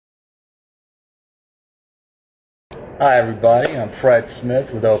Hi everybody, I'm Fred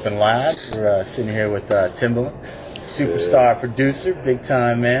Smith with Open Labs. We're sitting here with Timbaland, superstar producer, big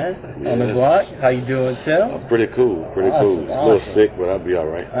time man on the block. How you doing, Tim? I'm pretty cool, Awesome. A little sick, but I'll be all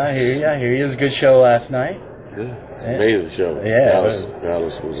right. I hear you. It was a good show last night. Yeah, it's an amazing show. Yeah,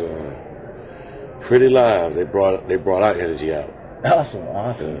 Dallas was pretty live. They brought our energy out. Awesome,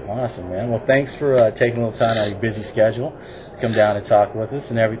 man. Well, thanks for taking a little time out of your busy schedule to come down and talk with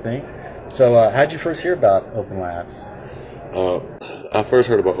us and everything. So, how'd you first hear about Open Labs? I first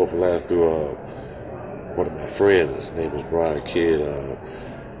heard about Open Labs through one of my friends. His name is Brian Kidd.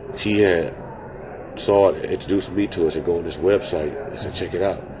 He had saw it, introduced me to it, and go on this website and said, check it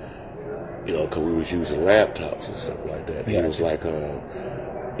out. You know, because we was using laptops and stuff like that. Yeah. He was like,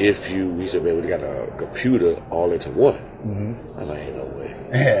 he said, man, we got a computer all into one. Mm-hmm. I'm like, ain't no way.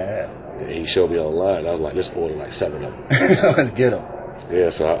 Yeah. And he showed me online. I was like, let's order like 7 of them. Let's get them. Yeah,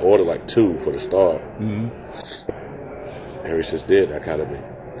 so I ordered like 2 for the start. Mm-hmm. Ever since then, I kind of been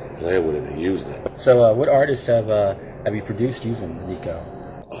playing with it and using it. So, what artists have you produced using Nico?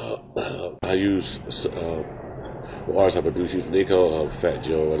 I use artists I produced using Nico. Fat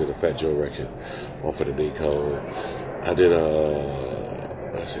Joe. I did a Fat Joe record off of the Nico. I did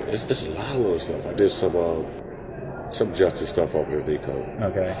it's a lot of little stuff. I did some Justice stuff off of the Nico.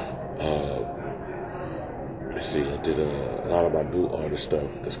 Okay. Let's see. I did a lot of my new artist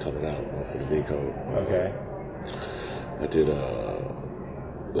stuff that's coming out off of the Nico. Okay. I did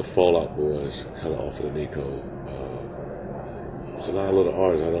the Fallout Boys kind of off of the Nico. There's a lot of little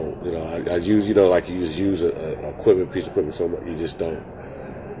artists I don't, I use, like you just use a piece of equipment so much, you just don't.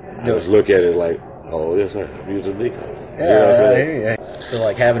 I just look at it like, oh, yes, sir, I'm using Nico. Yeah, you know what I'm saying? Yeah. So,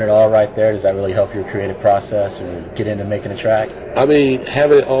 like, having it all right there, does that really help your creative process or get into making a track? I mean,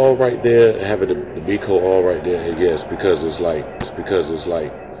 having it all right there, having the Nico all right there, yes, because it's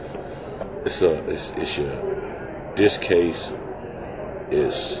your disc case,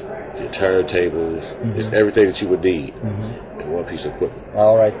 it's your turntables, mm-hmm. It's everything that you would need in one piece of equipment.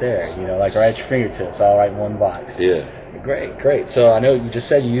 All right there, like right at your fingertips, all right in one box. Yeah. Great. So I know you just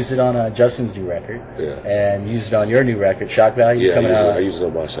said you used it on Justin's new record. Yeah. And you used it on your new record, Shock Value, coming out. I use it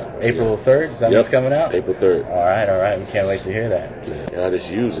on my Shock Value. April 3rd, is that when it's coming out? April 3rd. All right. We can't wait to hear that. Yeah. And I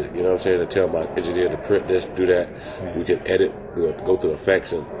just use it, you know what I'm saying, to tell my engineer to print this, do that. Yeah. We can edit, go through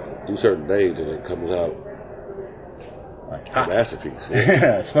effects and do certain things, and it comes out like a masterpiece.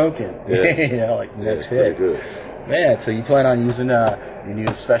 Yeah. Smoking. Yeah. Like the next hit. Pretty good. Man, so you plan on using your new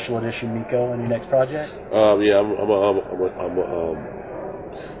special edition Nico in your next project? Yeah, I'm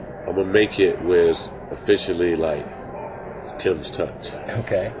gonna make it where it's officially like Tim's touch.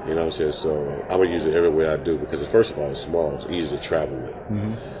 Okay. You know what I'm saying? So I'm gonna use it everywhere I do because first of all, it's small, it's easy to travel with,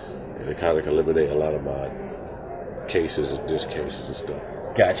 and it kind of can eliminate a lot of my cases and disc cases and stuff.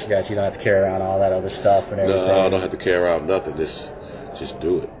 Gotcha. You don't have to carry around all that other stuff and everything. No, I don't have to carry around nothing. Just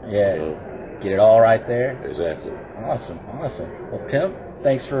do it. Yeah. Get it all right there. Exactly. Awesome. Well, Tim,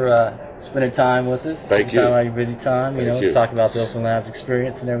 thanks for spending time with us. Thank you. Time out of your busy time. Let's talk about the Open Labs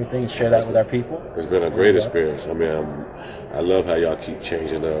experience and everything and share that with our people. It's been a great experience. I mean, I love how y'all keep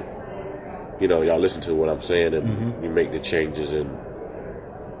changing up. Y'all listen to what I'm saying and you make the changes and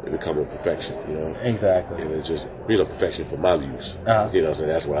it become a perfection, Exactly. And it's just, perfection for my use. You know what I'm saying?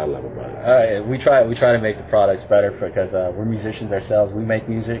 That's what I love about it. All right. We try to make the products better because we're musicians ourselves. We make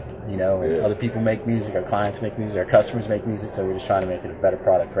music, and other people make music. Our clients make music. Our customers make music. So we're just trying to make it a better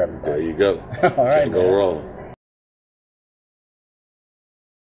product for everybody. There you go. All right, Can't go wrong.